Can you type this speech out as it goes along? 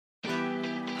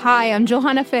Hi, I'm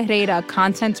Johanna Ferreira,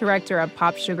 content director at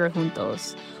Pop Sugar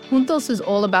Juntos. Juntos is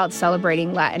all about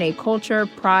celebrating Latinx culture,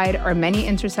 pride, our many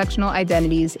intersectional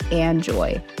identities, and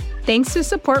joy. Thanks to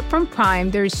support from Prime,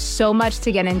 there's so much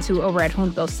to get into over at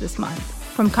Juntos this month.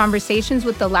 From conversations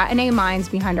with the Latinx minds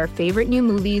behind our favorite new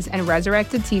movies and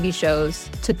resurrected TV shows,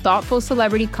 to thoughtful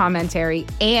celebrity commentary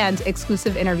and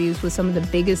exclusive interviews with some of the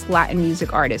biggest Latin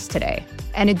music artists today.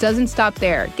 And it doesn't stop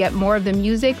there. Get more of the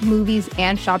music, movies,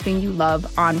 and shopping you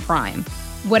love on Prime.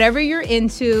 Whatever you're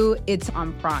into, it's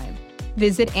on Prime.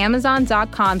 Visit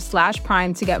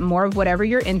Amazon.com/Prime to get more of whatever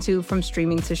you're into, from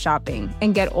streaming to shopping.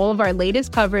 And get all of our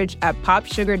latest coverage at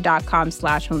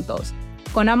popsugar.com/juntos.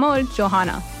 Con amor,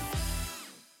 Johanna.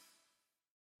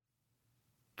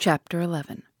 Chapter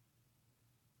 11.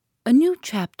 A new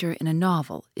chapter in a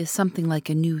novel is something like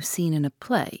a new scene in a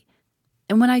play.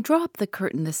 And when I draw up the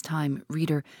curtain this time,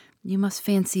 reader, you must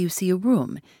fancy you see a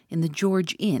room in the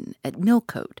George Inn at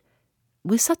Millcote,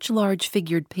 with such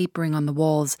large-figured papering on the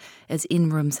walls as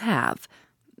inn-rooms have,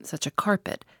 such a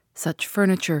carpet, such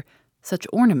furniture, such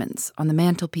ornaments on the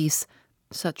mantelpiece,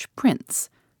 such prints,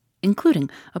 including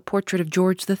a portrait of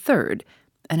George III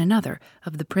and another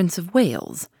of the Prince of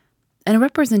Wales, and a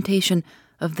representation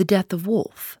of the death of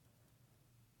Wolfe.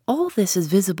 All this is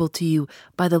visible to you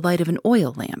by the light of an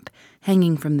oil lamp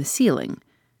hanging from the ceiling,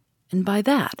 and by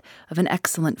that of an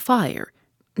excellent fire,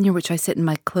 near which I sit in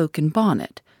my cloak and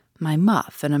bonnet. My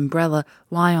muff and umbrella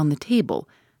lie on the table,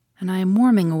 and I am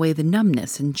warming away the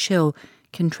numbness and chill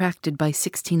contracted by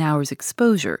 16 hours'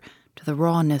 exposure to the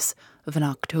rawness of an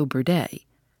October day.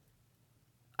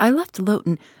 I left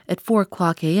Loughton at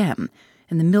 4:00 a.m.,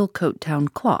 and the Millcote town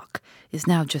clock is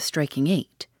now just striking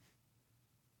 8.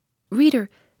 Reader,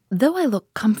 though I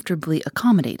look comfortably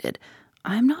accommodated,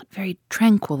 I am not very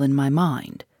tranquil in my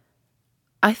mind.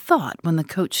 I thought when the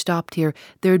coach stopped here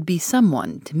there would be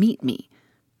someone to meet me.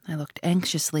 I looked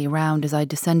anxiously around as I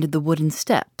descended the wooden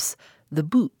steps, the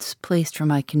boots placed for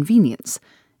my convenience,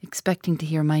 expecting to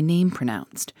hear my name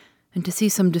pronounced, and to see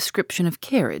some description of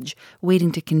carriage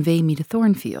waiting to convey me to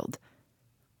Thornfield.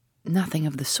 Nothing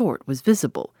of the sort was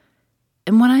visible,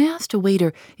 and when I asked a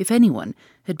waiter if anyone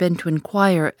had been to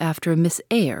inquire after a Miss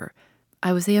Eyre,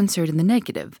 I was answered in the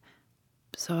negative,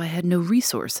 so I had no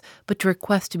resource but to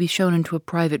request to be shown into a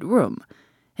private room,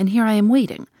 and here I am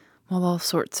waiting, while all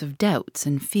sorts of doubts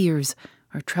and fears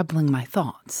are troubling my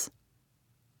thoughts.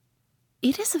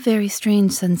 It is a very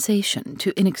strange sensation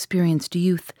to inexperienced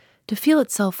youth to feel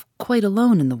itself quite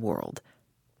alone in the world,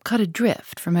 cut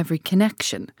adrift from every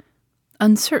connection,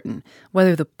 uncertain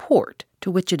whether the port to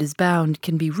which it is bound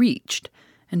can be reached,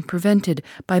 and prevented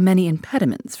by many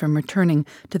impediments from returning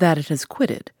to that it has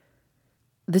quitted.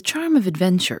 The charm of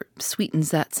adventure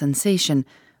sweetens that sensation,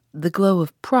 the glow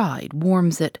of pride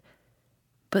warms it,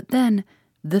 but then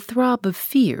the throb of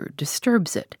fear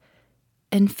disturbs it,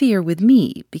 and fear with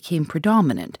me became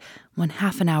predominant when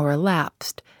half an hour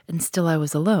elapsed and still I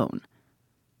was alone.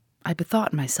 I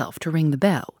bethought myself to ring the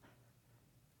bell.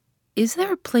 "Is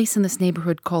there a place in this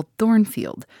neighborhood called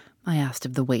Thornfield?" I asked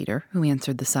of the waiter who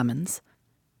answered the summons.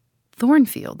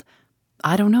 "Thornfield?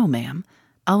 I don't know, ma'am.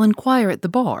 I'll inquire at the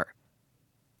bar."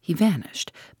 He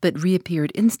vanished, but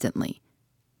reappeared instantly.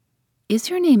 "Is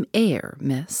your name Eyre,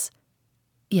 miss?"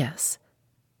 "Yes."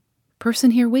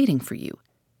 "Person here waiting for you."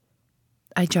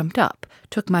 I jumped up,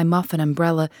 took my muff and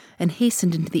umbrella, and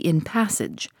hastened into the inn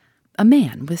passage. A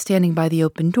man was standing by the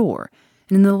open door,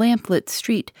 and in the lamp-lit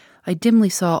street I dimly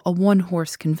saw a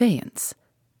one-horse conveyance.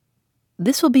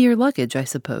 "This will be your luggage, I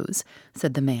suppose,"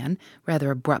 said the man,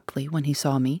 rather abruptly when he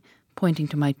saw me, pointing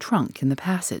to my trunk in the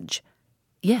passage.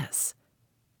 "Yes."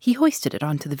 He hoisted it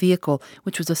onto the vehicle,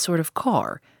 which was a sort of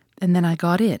car, and then I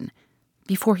got in.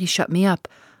 Before he shut me up,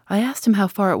 I asked him how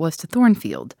far it was to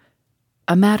Thornfield.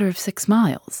 "A matter of 6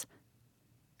 miles."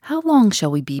 "How long shall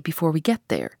we be before we get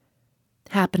there?"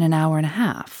 "Happen an hour and a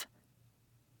half."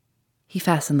 He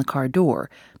fastened the car door,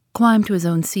 climbed to his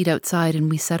own seat outside, and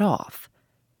we set off.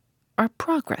 Our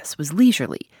progress was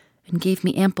leisurely and gave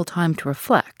me ample time to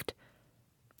reflect.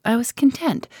 I was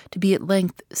content to be at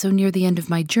length so near the end of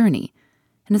my journey,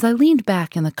 and as I leaned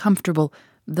back in the comfortable,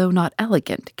 though not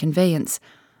elegant, conveyance,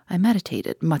 I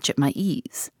meditated much at my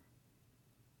ease.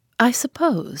 I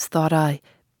suppose, thought I,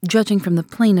 judging from the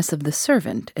plainness of the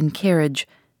servant and carriage,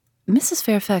 Mrs.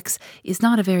 Fairfax is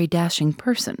not a very dashing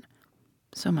person.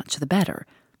 So much the better.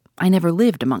 I never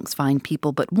lived amongst fine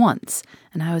people but once,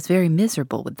 and I was very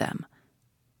miserable with them.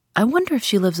 I wonder if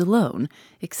she lives alone,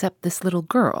 except this little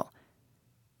girl.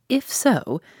 If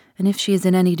so, and if she is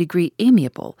in any degree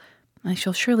amiable, I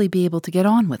shall surely be able to get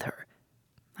on with her.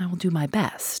 I will do my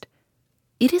best.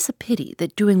 It is a pity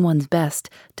that doing one's best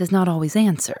does not always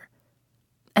answer.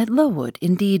 At Lowood,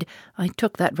 indeed, I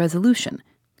took that resolution,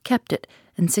 kept it,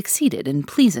 and succeeded in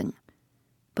pleasing.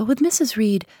 But with Mrs.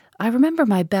 Reed, I remember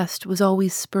my best was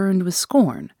always spurned with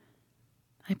scorn.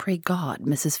 I pray God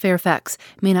Mrs. Fairfax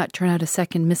may not turn out a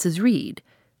second Mrs. Reed,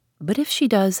 but if she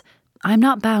does, I am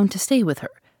not bound to stay with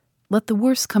her. Let the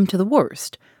worst come to the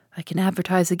worst. I can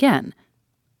advertise again.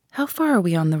 How far are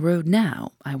we on the road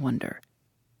now, I wonder?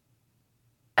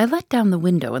 I let down the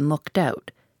window and looked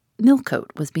out.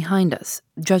 Millcote was behind us.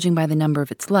 Judging by the number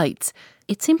of its lights,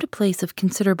 it seemed a place of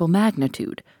considerable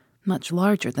magnitude, much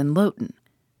larger than Loughton.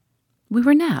 We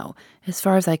were now, as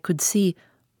far as I could see,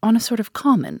 on a sort of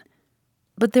common,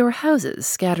 but there were houses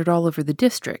scattered all over the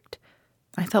district.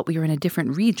 I felt we were in a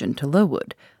different region to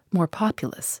Lowood, more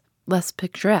populous, less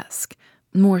picturesque,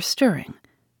 more stirring,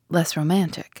 less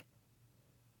romantic.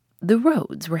 The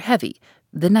roads were heavy,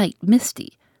 the night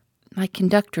misty. My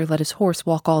conductor let his horse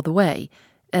walk all the way,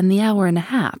 and the hour and a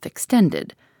half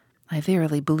extended, I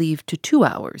verily believe, to 2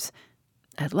 hours.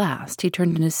 At last he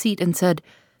turned in his seat and said,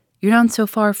 "You're not so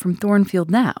far from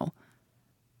Thornfield now."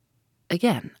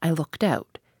 Again I looked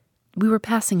out. We were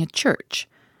passing a church.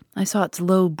 I saw its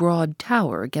low, broad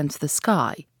tower against the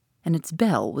sky, and its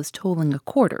bell was tolling a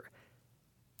quarter.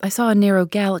 I saw a narrow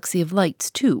galaxy of lights,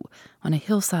 too, on a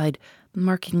hillside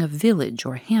marking a village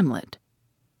or hamlet.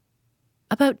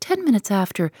 About 10 minutes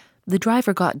after, the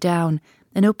driver got down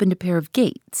and opened a pair of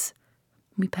gates.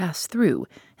 We passed through,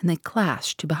 and they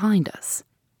clashed to behind us.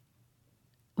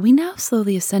 We now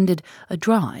slowly ascended a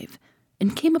drive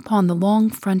and came upon the long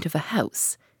front of a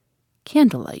house.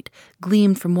 Candlelight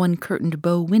gleamed from one curtained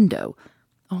bow window.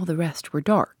 All the rest were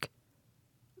dark.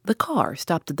 The car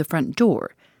stopped at the front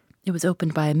door. It was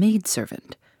opened by a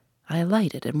maidservant. I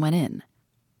alighted and went in.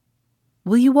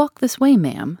 "Will you walk this way,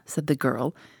 ma'am?" said the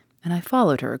girl, and I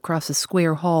followed her across a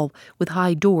square hall with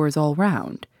high doors all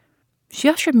round. She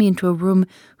ushered me into a room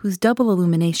whose double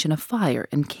illumination of fire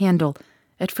and candle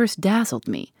at first dazzled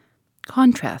me,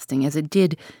 contrasting as it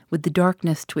did with the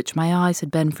darkness to which my eyes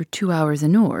had been for 2 hours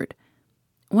inured.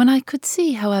 When I could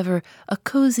see, however, a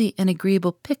cozy and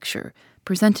agreeable picture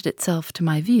presented itself to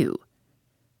my view.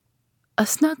 A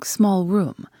snug small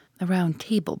room, a round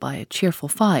table by a cheerful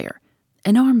fire,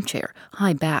 an armchair,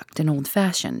 high-backed and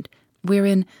old-fashioned,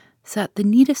 wherein sat the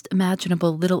neatest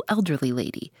imaginable little elderly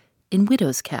lady, in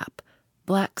widow's cap,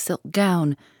 black silk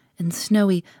gown, and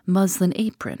snowy muslin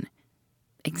apron,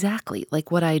 exactly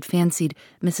like what I had fancied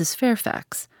Mrs.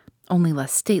 Fairfax, only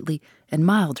less stately and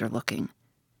milder looking.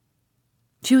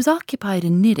 She was occupied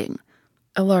in knitting.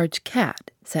 A large cat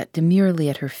sat demurely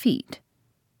at her feet.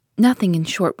 Nothing, in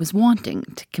short, was wanting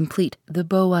to complete the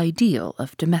beau ideal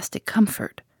of domestic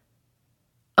comfort.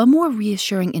 A more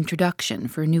reassuring introduction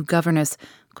for a new governess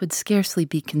could scarcely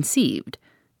be conceived.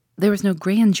 There was no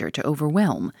grandeur to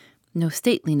overwhelm, no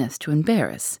stateliness to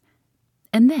embarrass.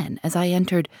 And then, as I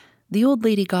entered, the old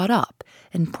lady got up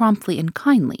and promptly and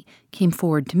kindly came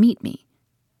forward to meet me.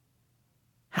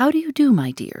 "How do you do,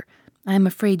 my dear? I am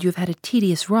afraid you have had a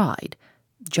tedious ride.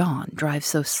 John drives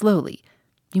so slowly.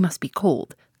 You must be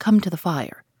cold. Come to the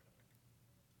fire."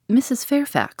 "Mrs.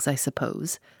 Fairfax, I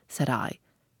suppose," said I.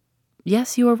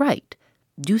 "Yes, you are right.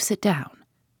 Do sit down."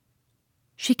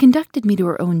 She conducted me to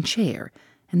her own chair,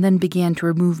 and then began to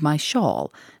remove my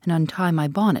shawl and untie my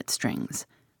bonnet strings.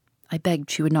 I begged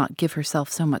she would not give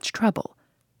herself so much trouble.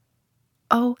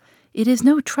 "Oh, it is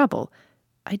no trouble.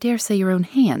 I dare say your own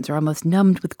hands are almost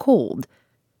numbed with cold.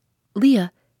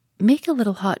 Leah, make a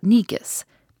little hot negus,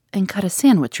 and cut a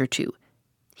sandwich or two.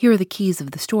 Here are the keys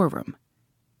of the storeroom."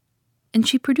 And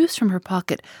she produced from her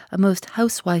pocket a most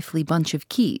housewifely bunch of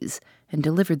keys, and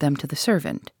delivered them to the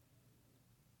servant.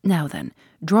 "Now then,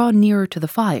 draw nearer to the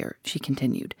fire," she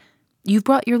continued. "You've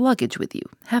brought your luggage with you,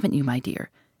 haven't you, my dear?"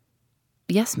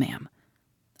 "Yes, ma'am."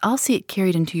 "I'll see it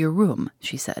carried into your room,"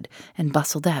 she said, and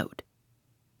bustled out.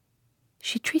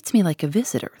 She treats me like a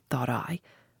visitor, thought I.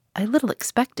 I little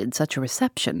expected such a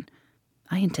reception.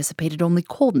 I anticipated only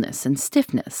coldness and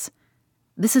stiffness.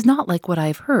 This is not like what I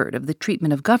have heard of the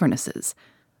treatment of governesses,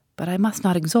 but I must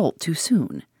not exult too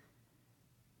soon.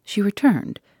 She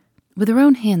returned. With her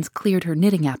own hands cleared her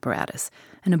knitting apparatus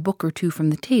and a book or two from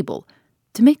the table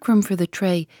to make room for the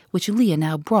tray which Leah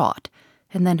now brought,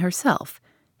 and then herself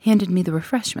handed me the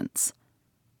refreshments.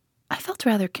 I felt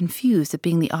rather confused at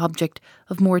being the object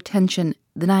of more attention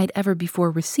than I had ever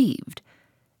before received,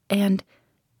 and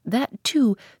that,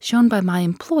 too, shown by my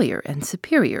employer and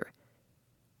superior.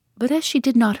 But as she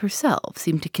did not herself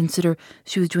seem to consider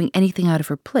she was doing anything out of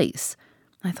her place,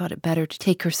 I thought it better to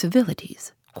take her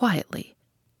civilities quietly.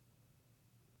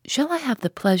 "Shall I have the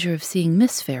pleasure of seeing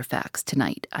Miss Fairfax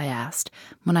tonight?" I asked,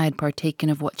 when I had partaken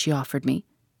of what she offered me.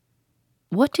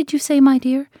 "What did you say, my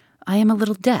dear? I am a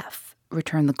little deaf,"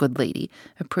 returned the good lady,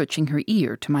 approaching her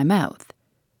ear to my mouth.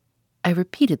 I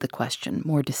repeated the question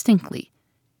more distinctly.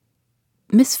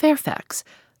 "Miss Fairfax.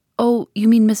 Oh, you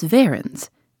mean Miss Varens.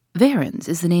 Varens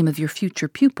is the name of your future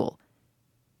pupil."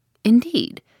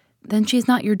 "Indeed? Then she is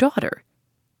not your daughter?"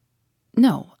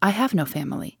 "No, I have no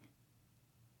family."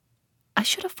 I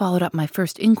should have followed up my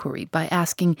first inquiry by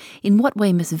asking in what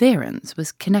way Miss Varens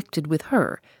was connected with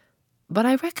her, but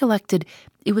I recollected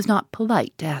it was not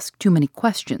polite to ask too many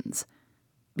questions.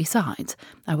 Besides,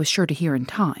 I was sure to hear in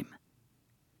time.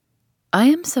 "I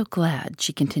am so glad,"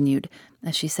 she continued,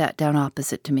 as she sat down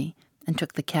opposite to me and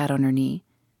took the cat on her knee.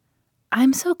 "I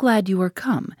am so glad you are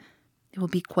come. It will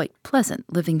be quite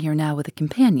pleasant living here now with a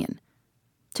companion.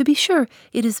 To be sure,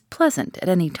 it is pleasant at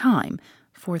any time,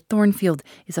 for Thornfield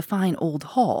is a fine old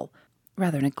hall,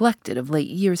 rather neglected of late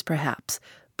years perhaps,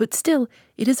 but still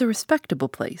it is a respectable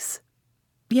place.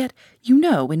 Yet, you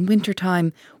know, in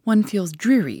winter-time one feels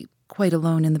dreary, quite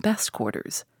alone in the best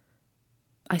quarters.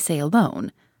 I say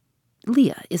alone.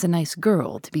 Leah is a nice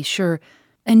girl, to be sure,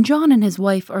 and John and his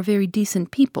wife are very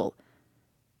decent people.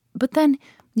 But then,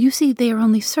 you see, they are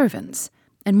only servants,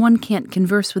 and one can't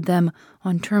converse with them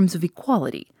on terms of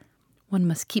equality. One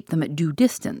must keep them at due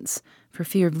distance, for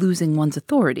fear of losing one's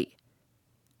authority.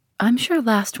 I'm sure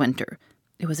last winter,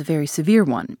 it was a very severe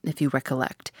one, if you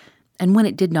recollect, and when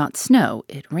it did not snow,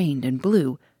 it rained and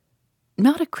blew.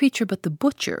 Not a creature but the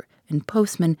butcher and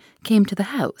postman came to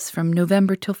the house from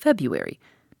November till February,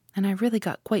 and I really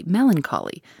got quite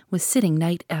melancholy with sitting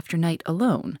night after night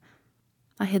alone.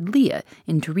 I had Leah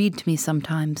in to read to me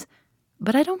sometimes,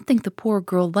 but I don't think the poor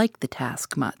girl liked the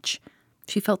task much.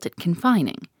 She felt it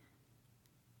confining.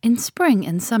 In spring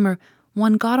and summer,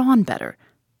 one got on better.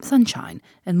 Sunshine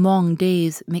and long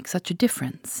days make such a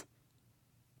difference.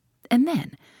 And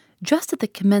then, just at the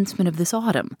commencement of this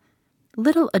autumn,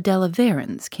 little Adela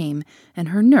Varens came and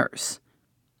her nurse.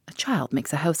 A child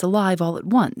makes a house alive all at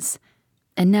once.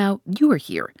 And now you are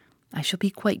here. I shall be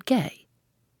quite gay.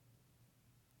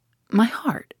 My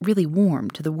heart really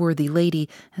warmed to the worthy lady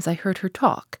as I heard her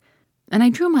talk, and I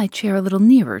drew my chair a little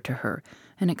nearer to her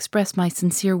and expressed my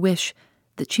sincere wish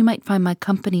that she might find my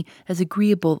company as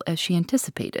agreeable as she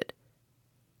anticipated.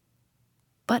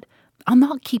 "But I'll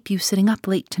not keep you sitting up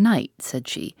late tonight," said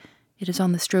she. "It is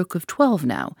on the stroke of 12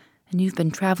 now, and you've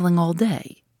been traveling all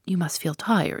day. You must feel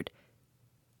tired.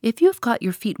 If you have got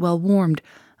your feet well warmed,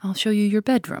 I'll show you your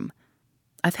bedroom.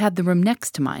 I've had the room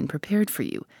next to mine prepared for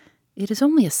you. It is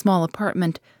only a small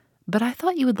apartment, but I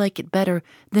thought you would like it better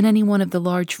than any one of the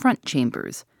large front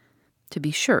chambers. To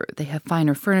be sure, they have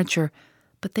finer furniture,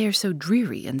 but they are so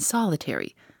dreary and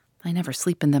solitary. I never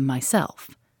sleep in them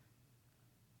myself."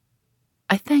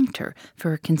 I thanked her for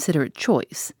her considerate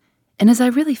choice, and as I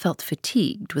really felt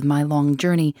fatigued with my long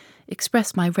journey,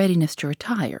 expressed my readiness to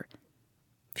retire.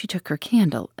 She took her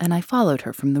candle, and I followed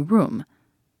her from the room.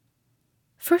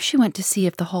 First she went to see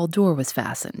if the hall door was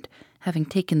fastened. Having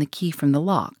taken the key from the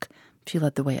lock, she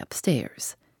led the way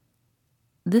upstairs.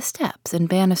 The steps and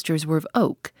banisters were of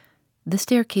oak. The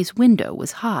staircase window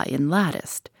was high and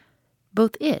latticed.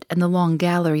 Both it and the long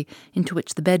gallery into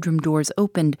which the bedroom doors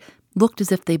opened looked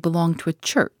as if they belonged to a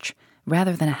church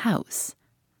rather than a house.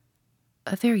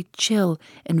 A very chill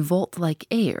and vault-like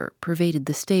air pervaded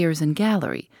the stairs and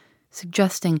gallery,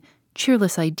 suggesting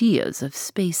cheerless ideas of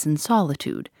space and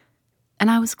solitude, and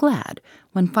I was glad,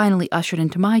 when finally ushered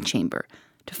into my chamber,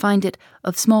 to find it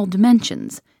of small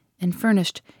dimensions and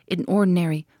furnished in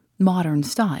ordinary, modern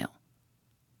style.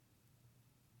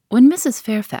 When Mrs.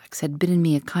 Fairfax had bidden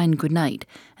me a kind good night,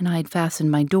 and I had fastened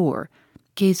my door,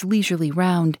 gazed leisurely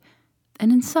round,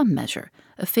 and in some measure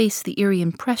effaced the eerie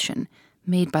impression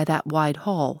made by that wide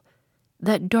hall,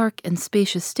 that dark and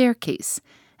spacious staircase,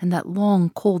 and that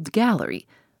long, cold gallery,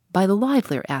 by the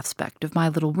livelier aspect of my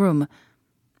little room,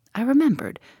 I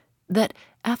remembered that,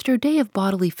 after a day of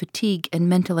bodily fatigue and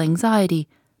mental anxiety,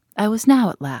 I was now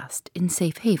at last in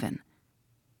safe haven.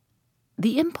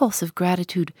 The impulse of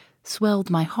gratitude swelled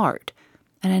my heart,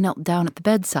 and I knelt down at the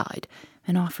bedside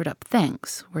and offered up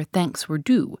thanks where thanks were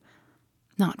due,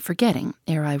 not forgetting,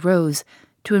 ere I rose,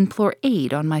 to implore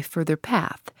aid on my further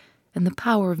path and the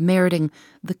power of meriting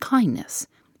the kindness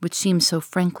which seemed so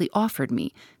frankly offered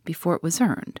me before it was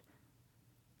earned.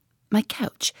 My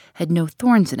couch had no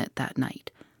thorns in it that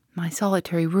night, my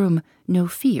solitary room no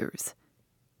fears.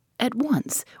 At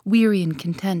once, weary and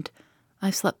content,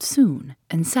 I slept soon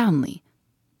and soundly.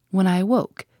 When I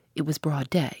awoke, it was broad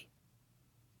day.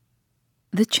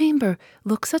 The chamber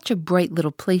looked such a bright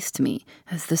little place to me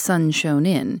as the sun shone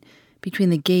in, between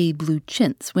the gay blue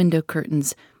chintz window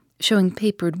curtains, showing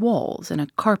papered walls and a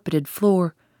carpeted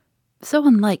floor, so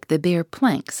unlike the bare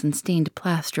planks and stained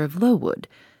plaster of Lowood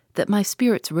that my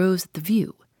spirits rose at the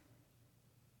view.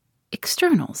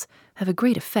 Externals have a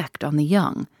great effect on the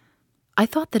young. I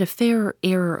thought that a fairer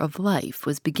era of life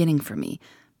was beginning for me,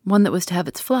 one that was to have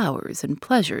its flowers and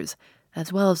pleasures,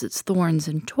 as well as its thorns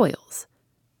and toils.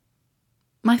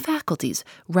 My faculties,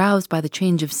 roused by the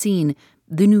change of scene,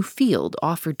 the new field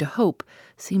offered to hope,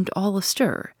 seemed all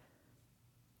astir.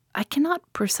 I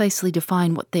cannot precisely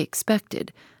define what they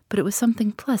expected, but it was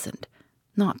something pleasant,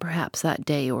 not perhaps that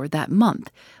day or that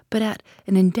month, but at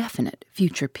an indefinite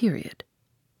future period.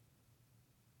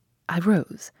 I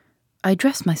rose. I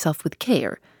dressed myself with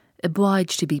care,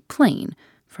 obliged to be plain,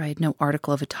 for I had no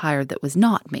article of attire that was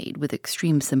not made with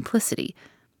extreme simplicity.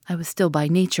 I was still by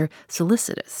nature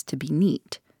solicitous to be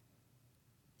neat.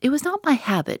 It was not my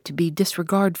habit to be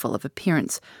disregardful of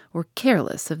appearance or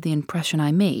careless of the impression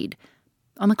I made.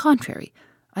 On the contrary,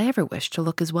 I ever wished to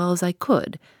look as well as I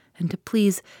could, and to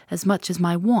please as much as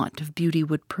my want of beauty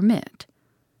would permit.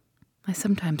 I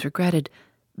sometimes regretted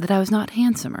that I was not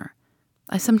handsomer.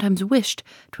 I sometimes wished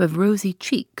to have rosy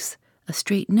cheeks, a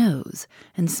straight nose,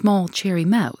 and small cherry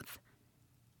mouth.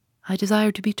 I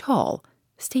desired to be tall,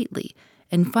 stately,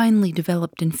 and finely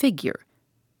developed in figure.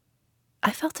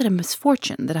 I felt it a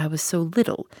misfortune that I was so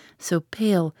little, so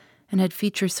pale, and had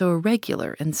features so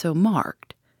irregular and so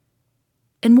marked.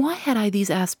 And why had I these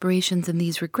aspirations and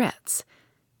these regrets?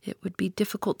 It would be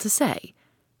difficult to say.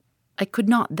 I could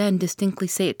not then distinctly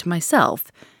say it to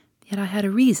myself, yet I had a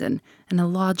reason, and a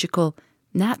logical,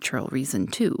 natural reason,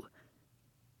 too.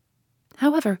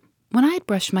 However, when I had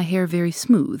brushed my hair very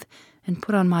smooth and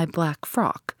put on my black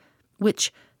frock,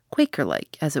 which,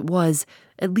 Quaker-like as it was,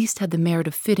 at least had the merit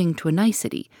of fitting to a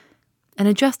nicety, and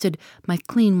adjusted my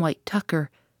clean white tucker,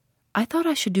 I thought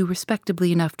I should do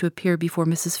respectably enough to appear before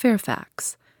Mrs.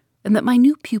 Fairfax, and that my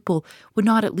new pupil would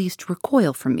not at least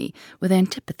recoil from me with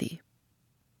antipathy.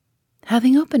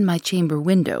 Having opened my chamber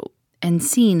window, and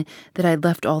seen that I had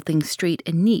left all things straight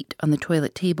and neat on the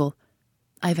toilet table,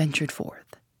 I ventured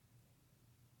forth.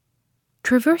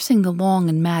 Traversing the long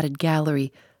and matted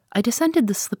gallery, I descended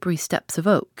the slippery steps of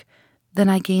oak. Then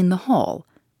I gained the hall.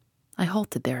 I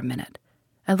halted there a minute.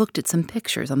 I looked at some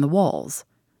pictures on the walls.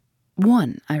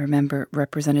 One, I remember,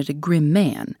 represented a grim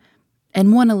man,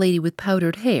 and one a lady with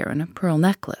powdered hair and a pearl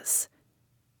necklace.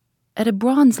 At a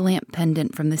bronze lamp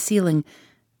pendant from the ceiling,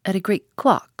 at a great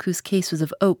clock whose case was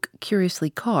of oak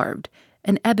curiously carved,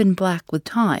 and ebon black with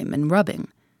time and rubbing.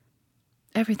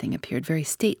 Everything appeared very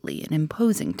stately and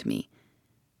imposing to me.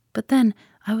 But then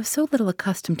I was so little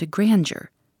accustomed to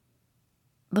grandeur.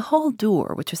 The hall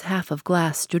door, which was half of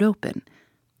glass, stood open.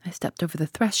 I stepped over the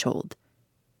threshold.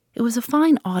 It was a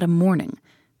fine autumn morning.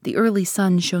 The early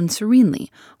sun shone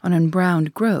serenely on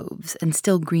unbrowned groves and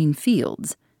still green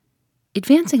fields.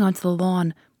 Advancing onto the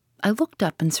lawn, I looked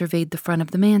up and surveyed the front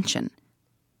of the mansion.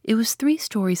 It was 3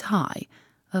 stories high,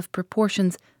 of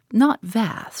proportions not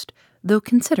vast, though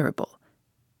considerable.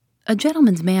 A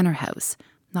gentleman's manor house,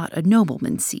 not a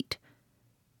nobleman's seat.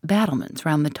 Battlements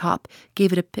round the top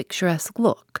gave it a picturesque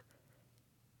look.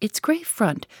 Its grey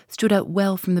front stood out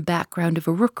well from the background of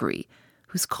a rookery,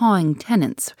 whose cawing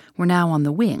tenants were now on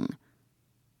the wing.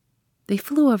 They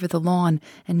flew over the lawn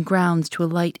and grounds to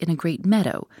alight in a great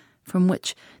meadow, from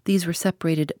which these were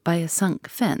separated by a sunk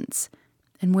fence,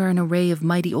 and where an array of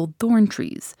mighty old thorn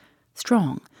trees,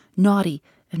 strong, knotty,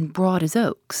 and broad as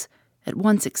oaks, at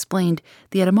once explained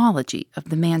the etymology of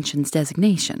the mansion's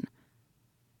designation.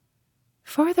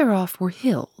 Farther off were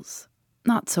hills,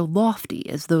 not so lofty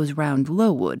as those round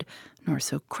Lowood, nor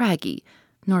so craggy,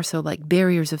 nor so like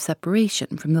barriers of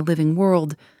separation from the living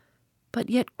world, but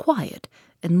yet quiet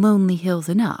and lonely hills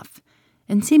enough,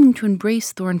 and seeming to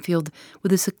embrace Thornfield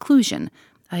with a seclusion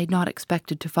I had not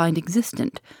expected to find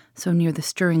existent so near the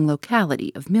stirring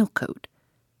locality of Millcote.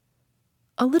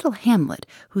 A little hamlet,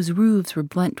 whose roofs were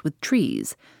blent with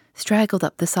trees, straggled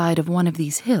up the side of one of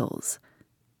these hills.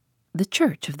 The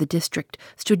church of the district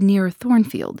stood nearer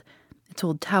Thornfield. Its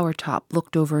old tower top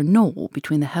looked over a knoll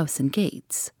between the house and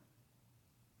gates.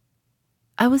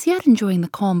 I was yet enjoying the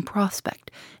calm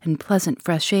prospect and pleasant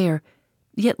fresh air,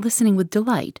 yet listening with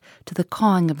delight to the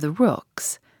cawing of the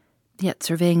rooks, yet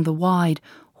surveying the wide,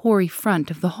 hoary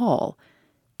front of the hall,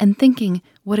 and thinking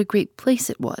what a great place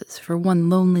it was for one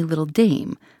lonely little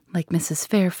dame like Mrs.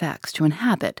 Fairfax to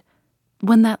inhabit,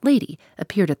 when that lady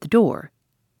appeared at the door.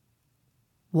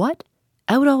 "What?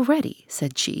 Out already?"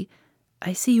 said she.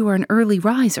 "I see you are an early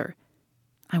riser."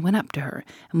 I went up to her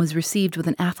and was received with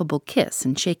an affable kiss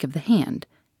and shake of the hand.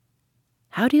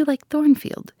 "How do you like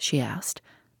Thornfield?" she asked.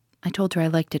 I told her I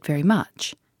liked it very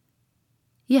much.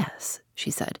 "Yes,"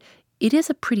 she said, "it is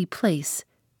a pretty place.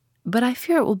 but I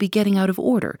fear it will be getting out of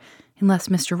order unless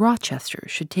Mr. Rochester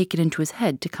should take it into his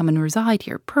head to come and reside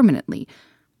here permanently,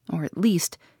 or at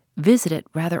least visit it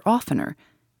rather oftener.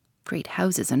 Great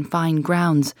houses and fine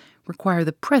grounds require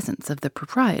the presence of the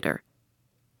proprietor."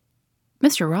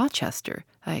 "Mr. Rochester,"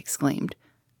 I exclaimed.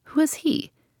 "Who is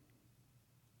he?"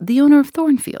 "The owner of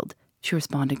Thornfield," she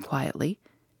responded quietly.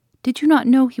 "Did you not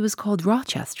know he was called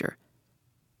Rochester?"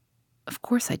 Of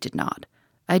course I did not.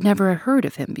 I had never heard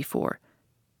of him before.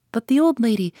 But the old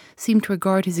lady seemed to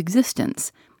regard his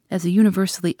existence as a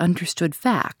universally understood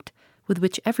fact with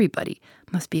which everybody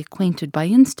must be acquainted by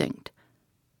instinct.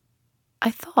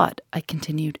 "I thought," I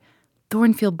continued,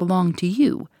 "Thornfield belonged to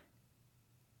you."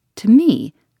 "To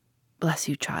me? Bless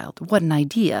you, child, what an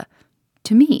idea!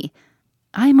 To me?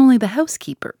 I am only the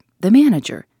housekeeper, the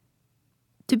manager.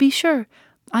 To be sure,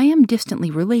 I am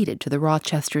distantly related to the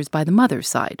Rochesters by the mother's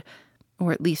side,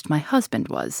 or at least my husband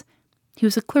was. He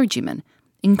was a clergyman,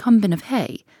 incumbent of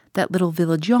Hay, that little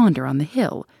village yonder on the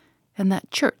hill, and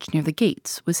that church near the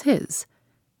gates was his.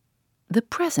 The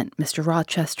present Mr.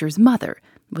 Rochester's mother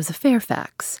was a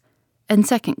Fairfax, and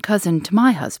second cousin to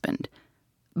my husband,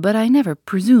 but I never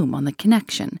presume on the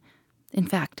connection. In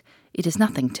fact, it is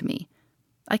nothing to me.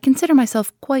 I consider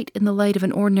myself quite in the light of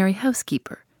an ordinary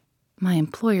housekeeper. My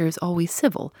employer is always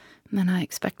civil, and I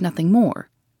expect nothing more."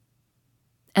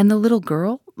 "And the little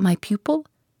girl, my pupil?"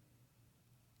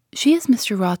 "She is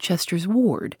Mr. Rochester's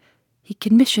ward. He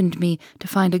commissioned me to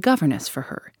find a governess for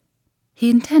her. He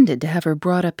intended to have her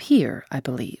brought up here, I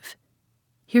believe.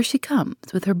 Here she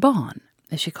comes, with her bonne,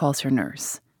 as she calls her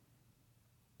nurse."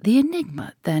 The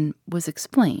enigma, then, was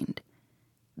explained.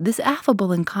 This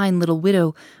affable and kind little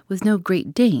widow was no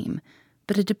great dame,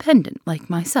 but a dependent like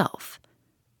myself.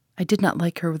 I did not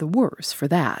like her the worse for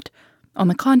that. On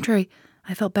the contrary,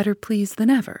 I felt better pleased than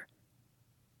ever.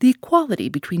 The equality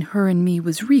between her and me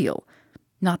was real,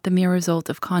 not the mere result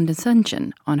of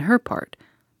condescension on her part.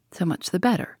 So much the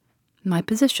better. My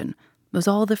position was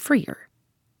all the freer.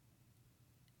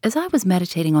 As I was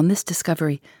meditating on this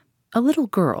discovery, a little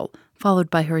girl, followed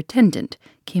by her attendant,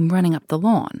 came running up the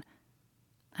lawn.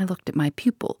 I looked at my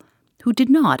pupil, who did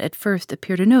not at first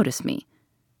appear to notice me.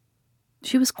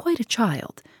 She was quite a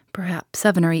child, perhaps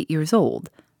 7 or 8 years old,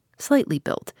 slightly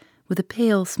built, with a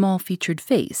pale, small-featured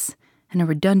face, and a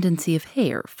redundancy of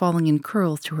hair falling in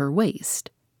curls to her waist.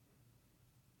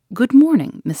 "Good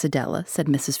morning, Miss Adela," said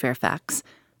Mrs. Fairfax.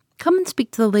 "Come and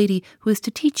speak to the lady who is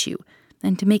to teach you,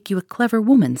 and to make you a clever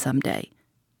woman some day."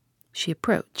 She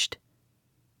approached.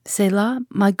 "C'est là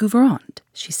ma gouvernante,"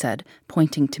 she said,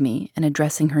 pointing to me and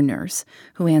addressing her nurse,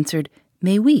 who answered,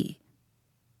 "Mais oui."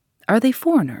 "Are they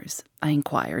foreigners?" I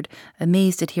inquired,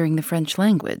 amazed at hearing the French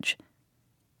language.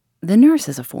 "The nurse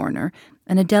is a foreigner,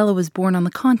 and Adela was born on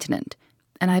the continent,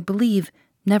 and I believe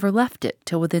never left it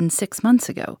till within 6 months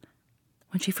ago.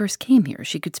 When she first came here,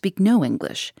 she could speak no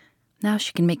English. Now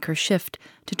she can make her shift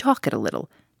to talk it a little.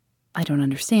 I don't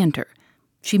understand her.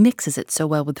 She mixes it so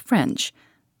well with French,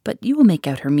 but you will make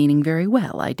out her meaning very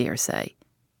well, I dare say."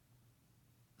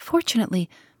 Fortunately,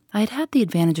 I had had the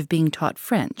advantage of being taught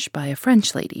French by a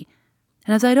French lady,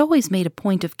 and as I had always made a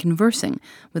point of conversing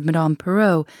with Madame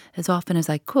Perrault as often as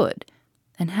I could,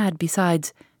 and had,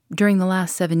 besides, during the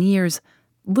last 7 years,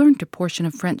 learnt a portion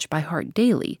of French by heart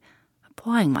daily,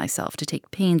 applying myself to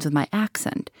take pains with my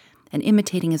accent, and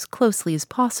imitating as closely as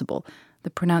possible the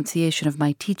pronunciation of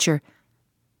my teacher,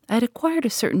 I had acquired a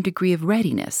certain degree of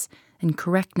readiness and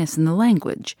correctness in the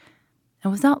language,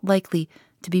 and was not likely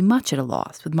to be much at a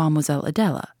loss with Mademoiselle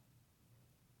Adela.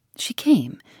 She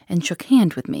came and shook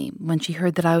hands with me when she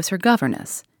heard that I was her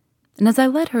governess, and as I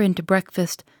led her in to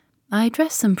breakfast, I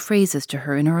addressed some phrases to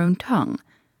her in her own tongue.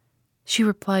 She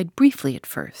replied briefly at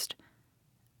first,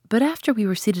 but after we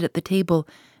were seated at the table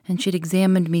and she had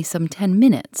examined me some 10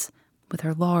 minutes, with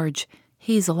her large,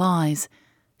 hazel eyes,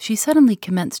 she suddenly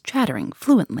commenced chattering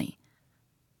fluently.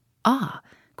 "Ah,"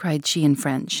 cried she in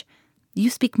French, "you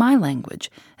speak my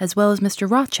language as well as Mr.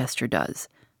 Rochester does.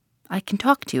 I can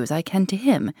talk to you as I can to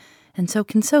him, and so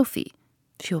can Sophie.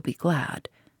 She will be glad.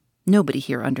 Nobody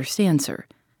here understands her.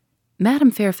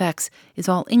 Madame Fairfax is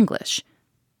all English.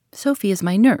 Sophie is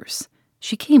my nurse.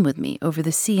 She came with me over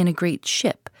the sea in a great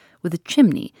ship with a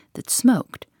chimney that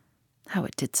smoked. How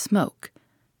it did smoke!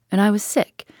 And I was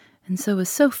sick, and so was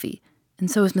Sophie, and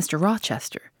so was Mr.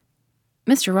 Rochester.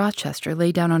 Mr. Rochester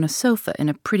lay down on a sofa in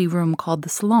a pretty room called the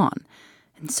salon,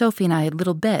 and Sophie and I had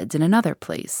little beds in another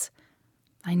place.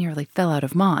 I nearly fell out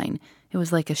of mine. It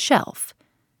was like a shelf.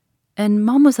 And,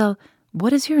 Mademoiselle,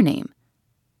 what is your name?"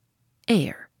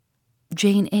 "Eyre.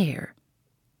 Jane Eyre."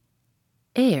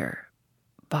 "Eyre.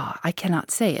 Bah, I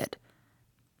cannot say it."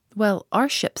 Well, our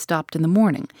ship stopped in the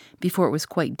morning, before it was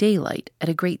quite daylight, at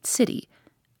a great city,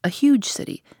 a huge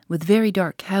city, with very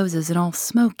dark houses and all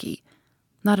smoky,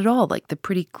 not at all like the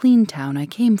pretty clean town I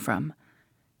came from.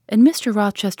 And Mr.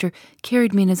 Rochester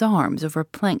carried me in his arms over a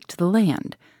plank to the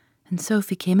land, and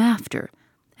Sophie came after,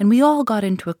 and we all got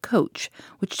into a coach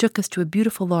which took us to a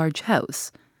beautiful large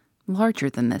house, larger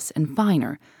than this and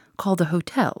finer, called a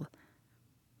hotel.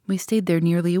 We stayed there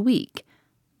nearly a week.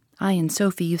 I and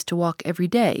Sophie used to walk every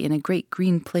day in a great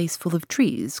green place full of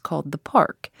trees called the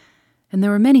park, and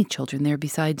there were many children there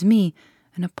besides me,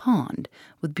 and a pond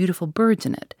with beautiful birds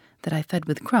in it that I fed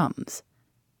with crumbs.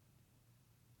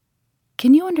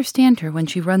 "Can you understand her when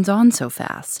she runs on so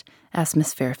fast?" asked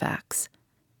Miss Fairfax.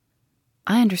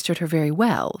 I understood her very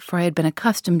well, for I had been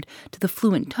accustomed to the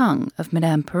fluent tongue of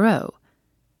Madame Perrot.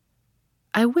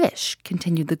 "I wish,"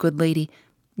 continued the good lady,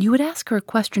 "you would ask her a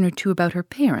question or two about her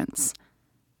parents.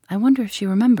 I wonder if she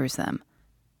remembers them."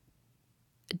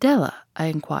 "Della," I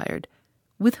inquired,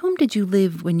 "with whom did you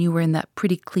live when you were in that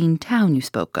pretty clean town you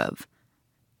spoke of?"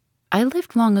 "I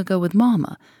lived long ago with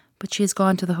Mamma, but she has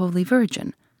gone to the Holy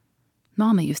Virgin.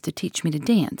 Mamma used to teach me to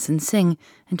dance and sing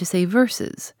and to say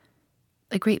verses.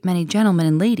 A great many gentlemen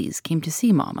and ladies came to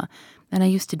see Mamma, and I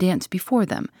used to dance before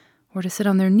them, or to sit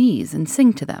on their knees and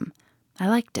sing to them. I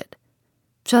liked it.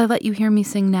 Shall I let you hear me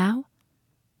sing now?"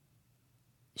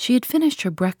 She had finished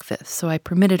her breakfast, so I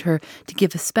permitted her to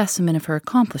give a specimen of her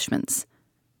accomplishments.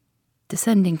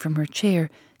 Descending from her chair,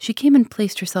 she came and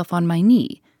placed herself on my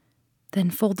knee. Then,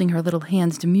 folding her little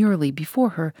hands demurely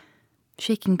before her,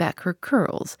 shaking back her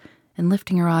curls, and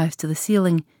lifting her eyes to the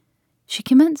ceiling, she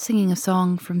commenced singing a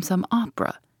song from some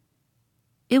opera.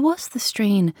 It was the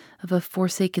strain of a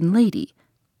forsaken lady,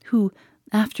 who,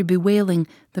 after bewailing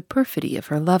the perfidy of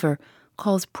her lover,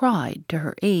 calls pride to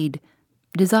her aid,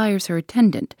 desires her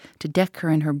attendant to deck her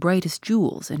in her brightest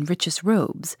jewels and richest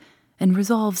robes, and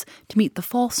resolves to meet the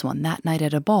false one that night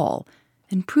at a ball,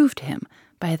 and prove to him,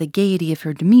 by the gaiety of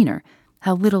her demeanor,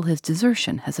 how little his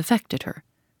desertion has affected her.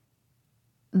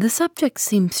 The subject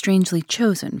seemed strangely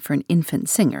chosen for an infant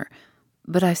singer,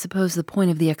 but I suppose the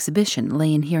point of the exhibition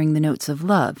lay in hearing the notes of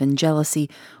love and jealousy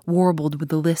warbled with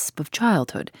the lisp of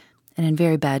childhood, and in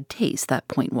very bad taste that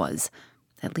point was.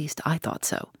 At least I thought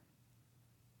so.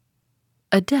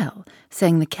 Adele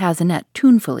sang the cazinet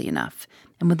tunefully enough,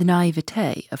 and with the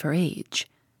naivete of her age.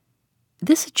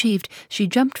 This achieved, she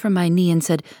jumped from my knee and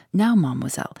said, "Now,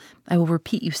 mademoiselle, I will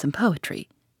repeat you some poetry."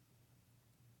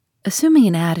 Assuming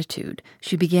an attitude,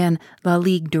 she began La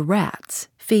Ligue de Rats,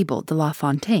 Fable de La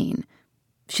Fontaine.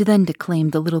 She then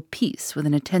declaimed the little piece with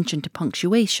an attention to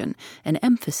punctuation and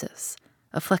emphasis,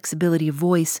 a flexibility of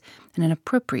voice, and an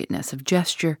appropriateness of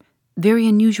gesture, very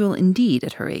unusual indeed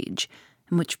at her age,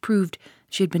 and which proved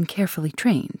she had been carefully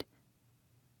trained.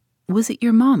 "Was it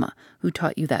your mamma who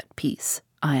taught you that piece?"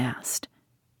 I asked.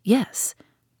 "Yes.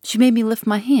 She made me lift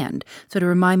my hand, so to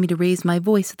remind me to raise my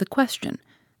voice at the question.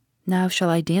 'Now shall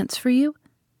I dance for you?'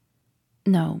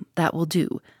 No, that will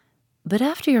do. But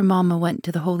after your mamma went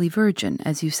to the Holy Virgin,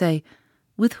 as you say,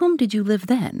 with whom did you live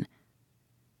then?"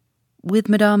 "With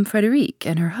Madame Frederic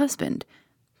and her husband.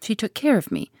 She took care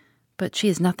of me, but she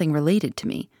is nothing related to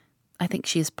me. I think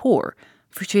she is poor,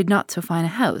 for she had not so fine a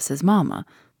house as mamma.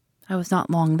 I was not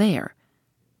long there.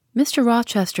 Mr.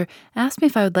 Rochester asked me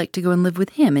if I would like to go and live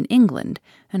with him in England,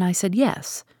 and I said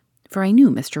yes, for I knew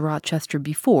Mr. Rochester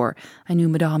before I knew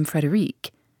Madame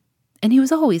Frederic. And he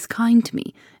was always kind to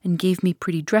me, and gave me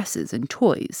pretty dresses and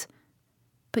toys.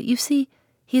 But you see,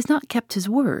 he has not kept his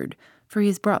word, for he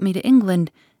has brought me to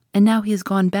England, and now he has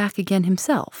gone back again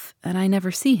himself, and I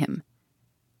never see him."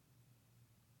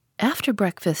 After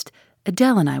breakfast,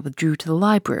 Adele and I withdrew to the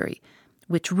library,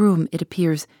 which room, it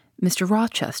appears, Mr.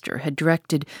 Rochester had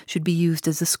directed should be used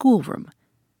as a schoolroom.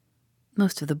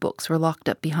 Most of the books were locked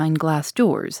up behind glass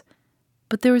doors,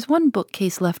 but there was one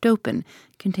bookcase left open,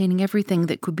 containing everything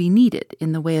that could be needed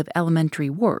in the way of elementary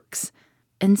works,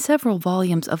 and several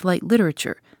volumes of light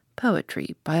literature,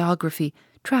 poetry, biography,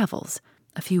 travels,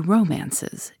 a few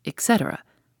romances, etc.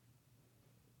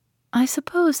 I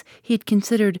suppose he had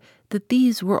considered that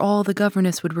these were all the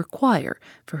governess would require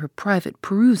for her private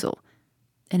perusal,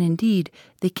 and indeed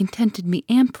they contented me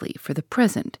amply for the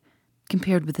present,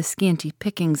 compared with the scanty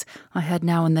pickings I had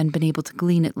now and then been able to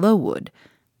glean at Lowood.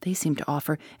 They seemed to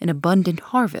offer an abundant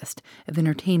harvest of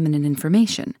entertainment and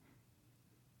information.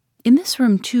 In this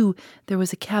room, too, there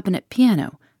was a cabinet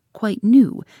piano, quite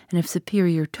new and of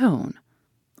superior tone,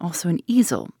 also an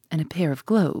easel and a pair of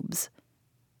globes.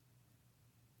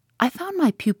 I found my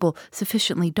pupil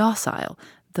sufficiently docile,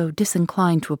 though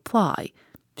disinclined to apply.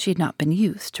 She had not been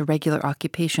used to regular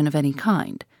occupation of any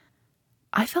kind.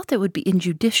 I felt it would be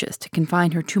injudicious to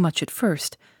confine her too much at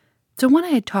first, so when I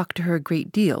had talked to her a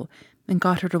great deal and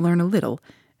got her to learn a little,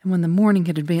 and when the morning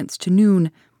had advanced to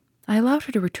noon, I allowed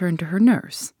her to return to her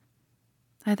nurse.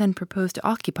 I then proposed to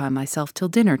occupy myself till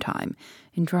dinner time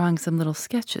in drawing some little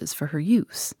sketches for her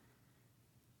use.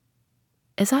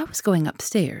 As I was going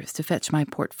upstairs to fetch my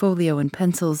portfolio and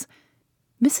pencils,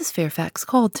 Mrs. Fairfax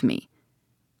called to me.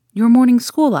 "Your morning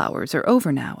school hours are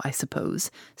over now, I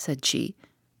suppose," said she.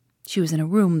 She was in a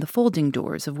room the folding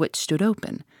doors of which stood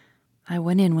open. I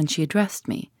went in when she addressed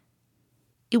me.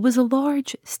 It was a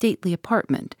large, stately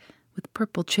apartment with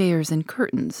purple chairs and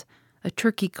curtains, a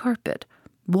Turkey carpet,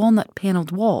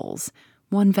 walnut-paneled walls,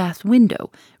 one vast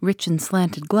window, rich in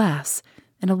slanted glass,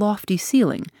 and a lofty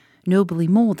ceiling, nobly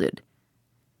molded.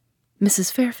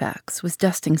 Mrs. Fairfax was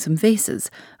dusting some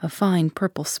vases of fine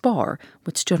purple spar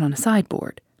which stood on a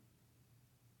sideboard.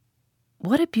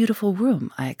 "What a beautiful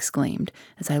room!" I exclaimed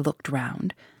as I looked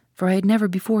round, for I had never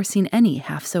before seen any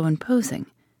half so imposing.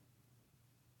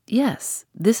 "Yes,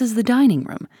 this is the dining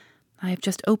room. I have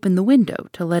just opened the window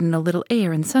to let in a little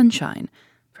air and sunshine,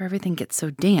 for everything gets so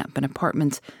damp in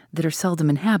apartments that are seldom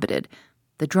inhabited.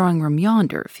 The drawing-room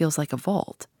yonder feels like a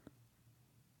vault."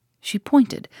 She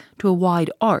pointed to a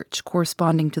wide arch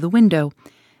corresponding to the window,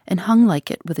 and hung like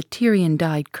it with a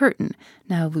Tyrian-dyed curtain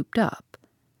now looped up.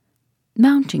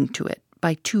 Mounting to it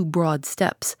by 2 broad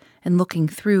steps, and looking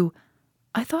through,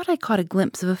 I thought I caught a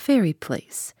glimpse of a fairy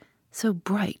place, so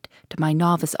bright to my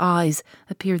novice eyes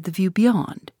appeared the view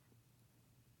beyond.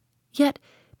 Yet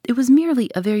it was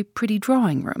merely a very pretty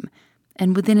drawing-room,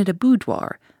 and within it a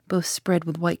boudoir, both spread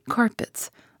with white carpets,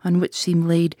 on which seemed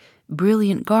laid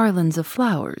brilliant garlands of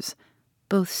flowers,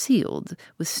 both sealed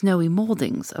with snowy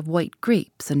mouldings of white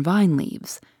grapes and vine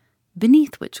leaves,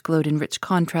 beneath which glowed in rich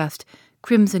contrast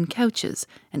crimson couches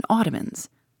and ottomans,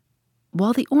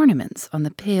 while the ornaments on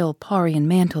the pale Parian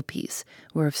mantelpiece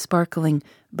were of sparkling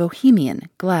Bohemian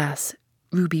glass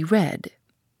ruby red,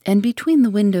 and between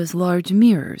the windows large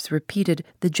mirrors repeated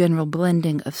the general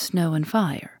blending of snow and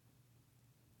fire.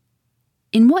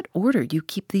 "In what order do you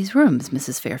keep these rooms,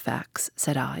 Mrs. Fairfax?"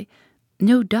 said I.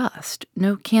 "No dust,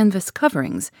 no canvas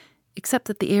coverings, except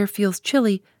that the air feels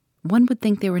chilly. One would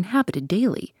think they were inhabited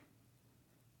daily."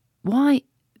 "Why,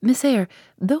 Miss Eyre,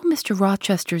 though Mr.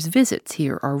 Rochester's visits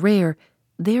here are rare,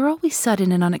 they are always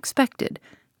sudden and unexpected,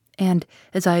 and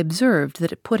as I observed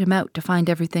that it put him out to find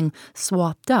everything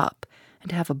swapped up,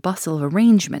 and to have a bustle of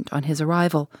arrangement on his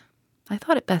arrival, I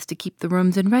thought it best to keep the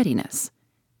rooms in readiness."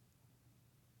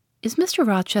 "Is Mr.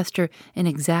 Rochester an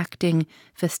exacting,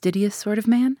 fastidious sort of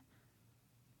man?"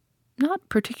 "Not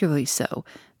particularly so,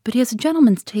 but he has a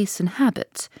gentleman's tastes and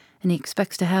habits, and he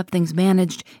expects to have things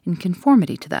managed in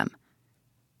conformity to them."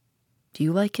 "Do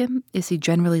you like him? Is he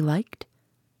generally liked?"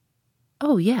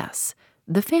 "Oh, yes.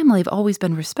 The family have always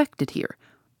been respected here.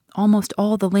 Almost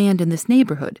all the land in this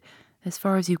neighborhood, as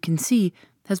far as you can see,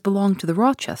 has belonged to the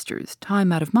Rochesters,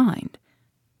 time out of mind."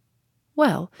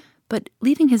 "Well, but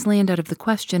leaving his land out of the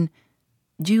question,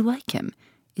 do you like him?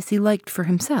 Is he liked for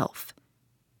himself?"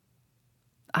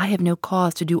 "I have no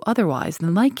cause to do otherwise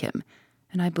than like him,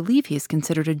 and I believe he is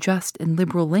considered a just and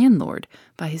liberal landlord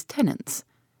by his tenants.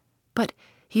 But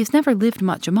he has never lived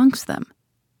much amongst them."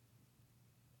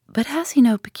 "But has he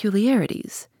no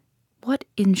peculiarities? What,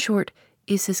 in short,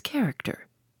 is his character?"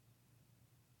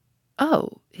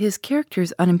 "Oh, his character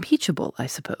is unimpeachable, I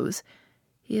suppose.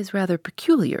 He is rather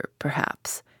peculiar,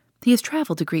 perhaps. He has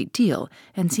travelled a great deal,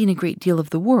 and seen a great deal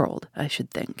of the world, I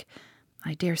should think.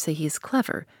 I dare say he is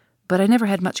clever, but I never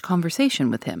had much conversation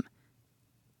with him."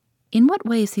 "In what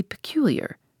way is he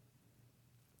peculiar?"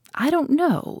 "I don't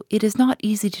know. It is not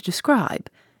easy to describe.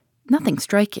 Nothing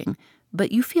striking,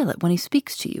 but you feel it when he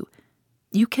speaks to you.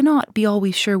 You cannot be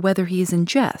always sure whether he is in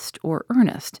jest or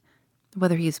earnest,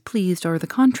 whether he is pleased or the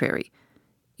contrary.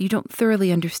 You don't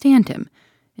thoroughly understand him.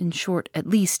 In short, at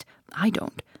least, I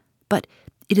don't. But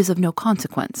it is of no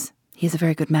consequence. He is a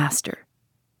very good master."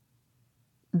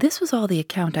 This was all the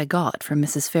account I got from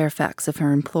Mrs. Fairfax of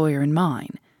her employer and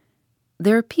mine.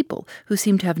 There are people who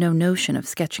seem to have no notion of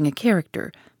sketching a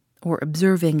character, or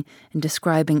observing and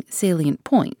describing salient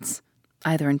points,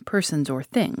 either in persons or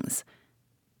things.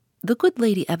 The good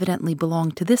lady evidently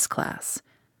belonged to this class.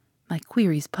 My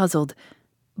queries puzzled,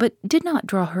 but did not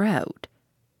draw her out.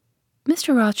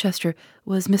 Mr. Rochester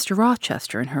was Mr.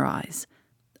 Rochester in her eyes,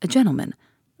 a gentleman,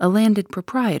 a landed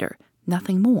proprietor,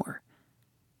 nothing more.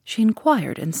 She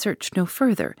inquired and searched no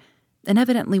further, and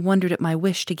evidently wondered at my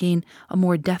wish to gain a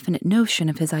more definite notion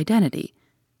of his identity.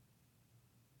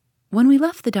 When we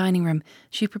left the dining-room,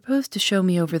 she proposed to show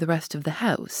me over the rest of the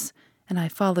house, and I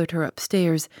followed her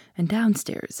upstairs and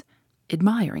downstairs,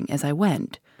 admiring as I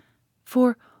went,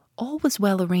 for all was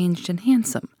well arranged and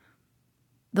handsome.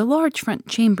 The large front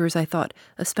chambers I thought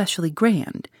especially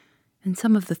grand, and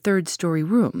some of the third-story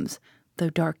rooms, though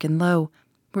dark and low,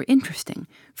 were interesting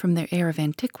from their air of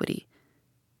antiquity.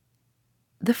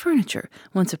 The furniture,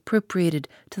 once appropriated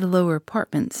to the lower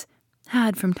apartments,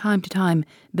 had from time to time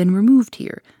been removed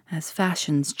here as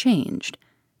fashions changed,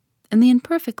 and the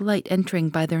imperfect light entering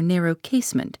by their narrow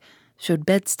casement showed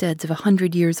bedsteads of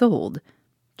 100 years old,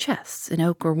 chests in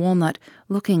oak or walnut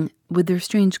looking, with their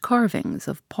strange carvings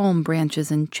of palm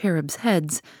branches and cherubs'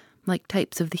 heads, like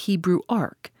types of the Hebrew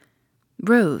Ark,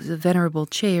 rows of venerable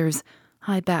chairs,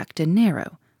 high-backed and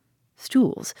narrow,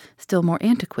 stools still more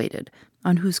antiquated,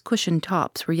 on whose cushioned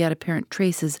tops were yet apparent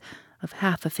traces of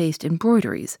half-effaced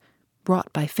embroideries,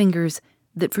 wrought by fingers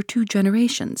that for 2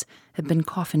 generations had been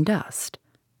coffin dust.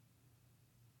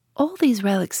 All these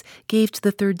relics gave to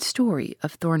the third story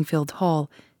of Thornfield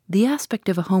Hall the aspect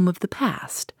of a home of the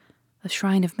past, a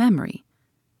shrine of memory.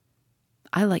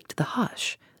 I liked the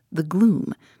hush, the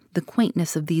gloom, the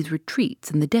quaintness of these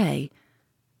retreats in the day,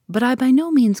 but I by no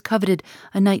means coveted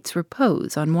a night's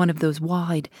repose on one of those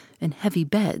wide and heavy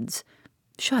beds,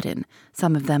 shut in,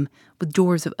 some of them, with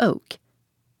doors of oak,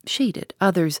 shaded,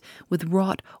 others with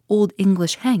wrought old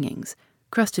English hangings,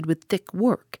 crusted with thick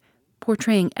work,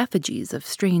 portraying effigies of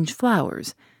strange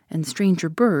flowers and stranger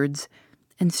birds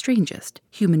and strangest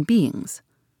human beings,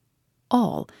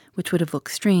 all which would have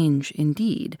looked strange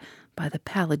indeed by the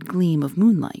pallid gleam of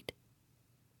moonlight.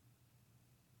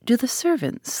 "Do the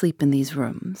servants sleep in these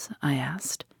rooms?" I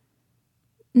asked.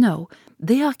 "No,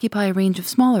 they occupy a range of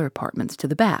smaller apartments to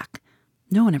the back.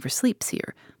 No one ever sleeps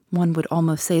here. One would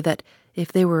almost say that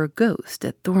if there were a ghost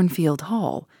at Thornfield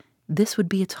Hall, this would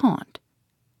be its haunt."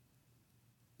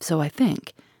 "So I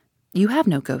think. You have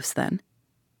no ghosts, then?"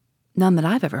 "None that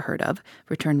I've ever heard of,"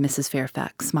 returned Mrs.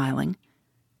 Fairfax, smiling.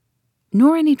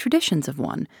 "Nor any traditions of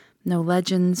one? No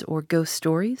legends or ghost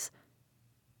stories?"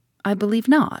 "I believe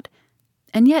not.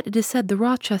 And yet it is said the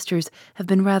Rochesters have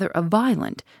been rather a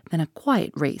violent than a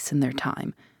quiet race in their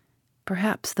time.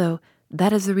 Perhaps, though,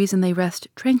 that is the reason they rest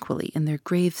tranquilly in their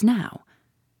graves now."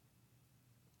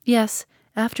 "Yes,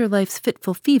 after life's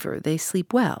fitful fever they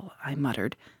sleep well," I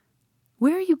muttered.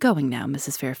 "Where are you going now,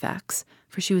 Mrs. Fairfax?"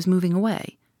 For she was moving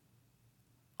away.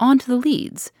 "On to the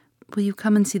Leads. Will you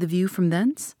come and see the view from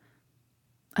thence?"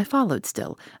 I followed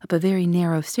still, up a very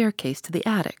narrow staircase to the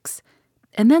attics,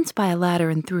 and thence by a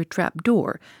ladder and through a trap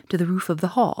door to the roof of the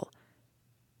hall.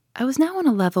 I was now on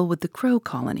a level with the crow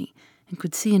colony, and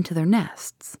could see into their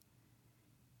nests.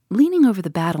 Leaning over the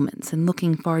battlements and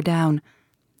looking far down,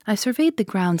 I surveyed the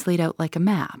grounds laid out like a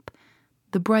map,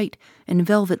 the bright and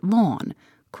velvet lawn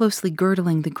closely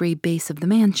girdling the grey base of the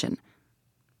mansion,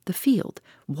 the field,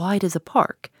 wide as a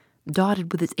park,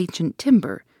 dotted with its ancient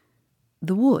timber,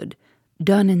 the wood,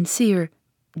 dun and sere,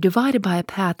 divided by a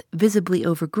path visibly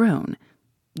overgrown,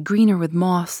 greener with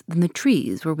moss than the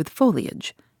trees were with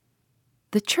foliage,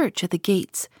 the church at the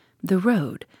gates, the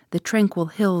road, the tranquil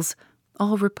hills,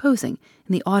 all reposing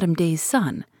in the autumn day's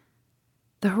sun,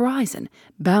 the horizon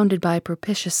bounded by a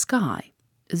propitious sky,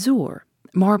 azure,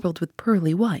 marbled with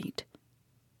pearly white.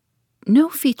 No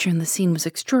feature in the scene was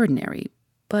extraordinary,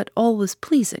 but all was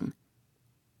pleasing.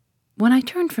 When I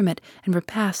turned from it and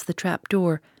repassed the trap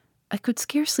door, I could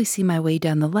scarcely see my way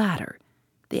down the ladder.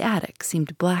 The attic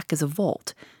seemed black as a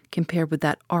vault, compared with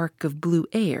that arc of blue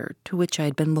air to which I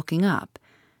had been looking up,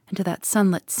 and to that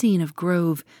sunlit scene of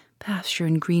grove, pasture,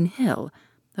 and green hill,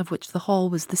 of which the hall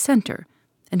was the center,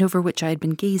 and over which I had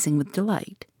been gazing with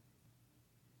delight.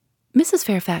 Mrs.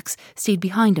 Fairfax stayed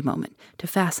behind a moment to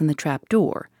fasten the trap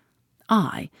door.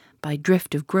 I, by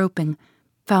drift of groping,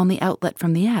 found the outlet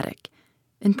from the attic,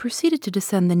 and proceeded to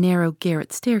descend the narrow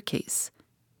garret staircase.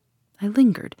 I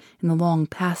lingered in the long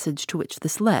passage to which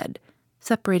this led,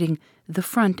 separating the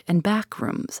front and back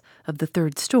rooms of the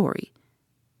third story,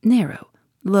 narrow,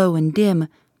 low, and dim,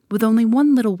 with only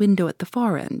one little window at the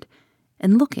far end,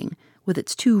 and looking, with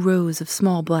its 2 rows of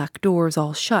small black doors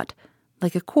all shut,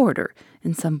 like a corridor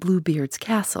in some Bluebeard's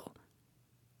castle.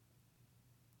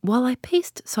 While I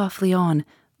paced softly on,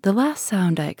 the last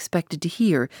sound I expected to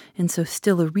hear in so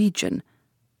still a region,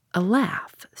 a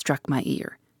laugh, struck my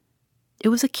ear. It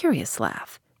was a curious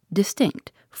laugh,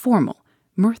 distinct, formal,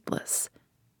 mirthless.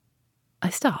 I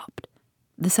stopped.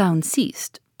 The sound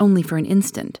ceased, only for an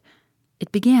instant.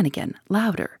 It began again,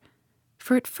 louder.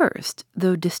 For at first,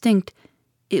 though distinct,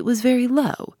 it was very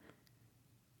low.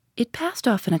 It passed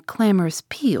off in a clamorous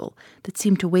peal that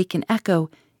seemed to wake an echo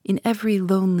in every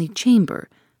lonely chamber,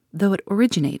 though it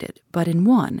originated but in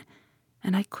one,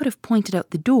 and I could have pointed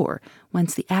out the door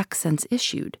whence the accents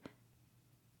issued.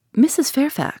 "Mrs.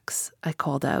 Fairfax," I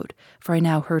called out, for I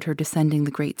now heard her descending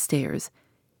the great stairs.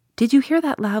 "Did you hear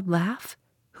that loud laugh?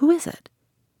 Who is it?"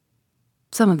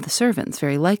 "Some of the servants,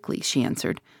 very likely," she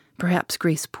answered. "Perhaps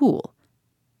Grace Poole."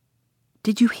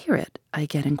 "Did you hear it?" I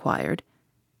again inquired.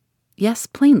 "Yes,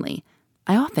 plainly.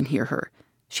 I often hear her.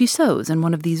 She sews in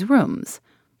one of these rooms.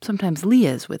 Sometimes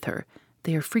Leah is with her.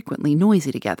 They are frequently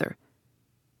noisy together."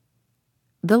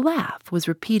 The laugh was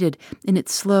repeated in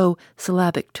its slow,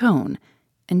 syllabic tone,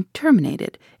 and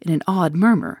terminated in an odd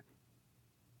murmur.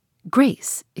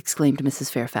 "Grace!" exclaimed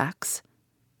Mrs. Fairfax.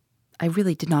 I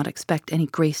really did not expect any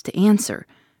Grace to answer,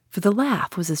 for the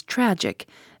laugh was as tragic,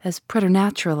 as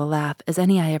preternatural a laugh as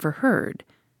any I ever heard.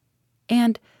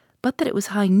 And, but that it was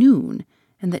high noon,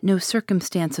 and that no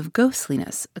circumstance of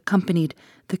ghostliness accompanied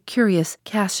the curious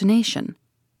cachinnation,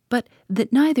 but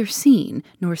that neither scene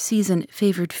nor season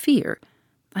favored fear,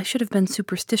 I should have been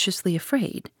superstitiously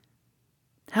afraid.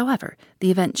 However, the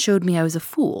event showed me I was a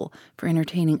fool for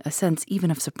entertaining a sense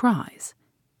even of surprise.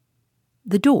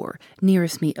 The door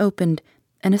nearest me opened,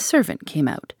 and a servant came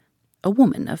out, a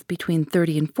woman of between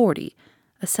 30 and 40,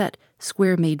 a set,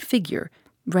 square-made figure,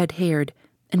 red-haired,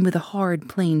 and with a hard,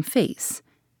 plain face.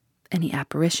 Any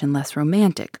apparition less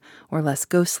romantic or less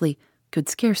ghostly could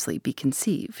scarcely be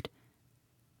conceived.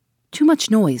 "Too much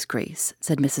noise, Grace,"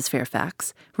 said Mrs.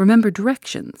 Fairfax. "Remember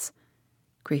directions."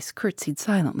 Grace curtsied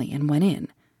silently and went in.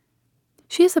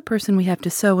 "She is the person we have to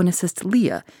sew and assist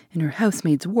Leah in her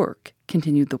housemaid's work,"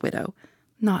 continued the widow.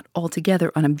 "Not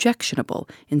altogether unobjectionable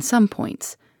in some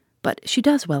points, but she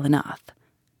does well enough.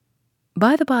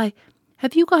 By the by,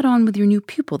 have you got on with your new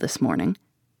pupil this morning?"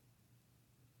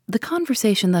 The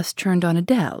conversation thus turned on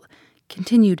Adele,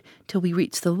 continued till we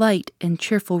reached the light and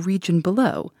cheerful region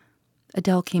below.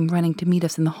 Adele came running to meet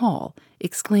us in the hall,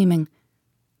 exclaiming,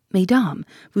 "Mesdames,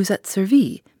 vous êtes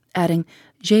servies," adding,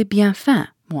 "J'ai bien faim,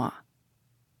 moi."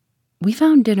 We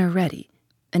found dinner ready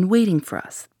and waiting for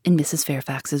us in Mrs.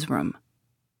 Fairfax's room.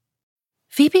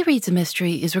 Phoebe Reads a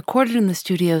Mystery is recorded in the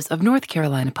studios of North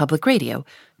Carolina Public Radio,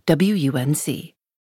 WUNC.